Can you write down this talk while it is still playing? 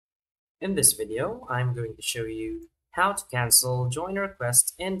In this video, I'm going to show you how to cancel join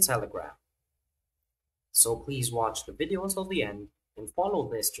request in Telegram. So please watch the video until the end and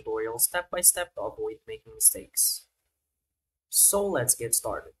follow this tutorial step by step to avoid making mistakes. So let's get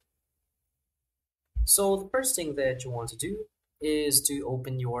started. So the first thing that you want to do is to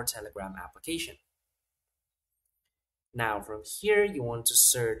open your Telegram application. Now from here, you want to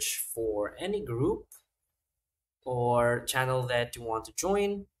search for any group or channel that you want to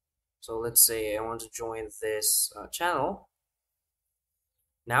join. So let's say I want to join this channel.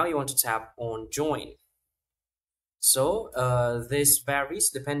 Now you want to tap on join. So this varies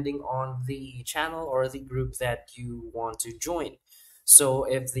depending on the channel or the group that you want to join. So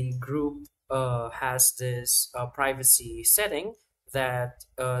if the group has this privacy setting that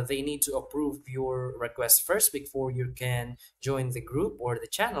they need to approve your request first before you can join the group or the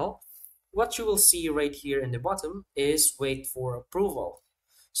channel, what you will see right here in the bottom is wait for approval.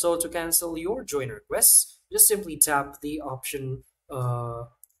 So to cancel your join request, just simply tap the option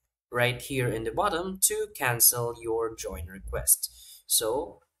right here in the bottom to cancel your join request.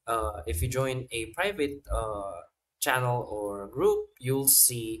 So if you join a private channel or group, you'll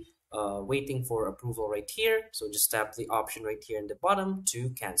see waiting for approval right here. So just tap the option right here in the bottom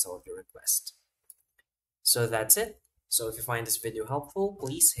to cancel your request. So that's it. So if you find this video helpful,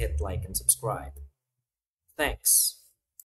 please hit like and subscribe. Thanks.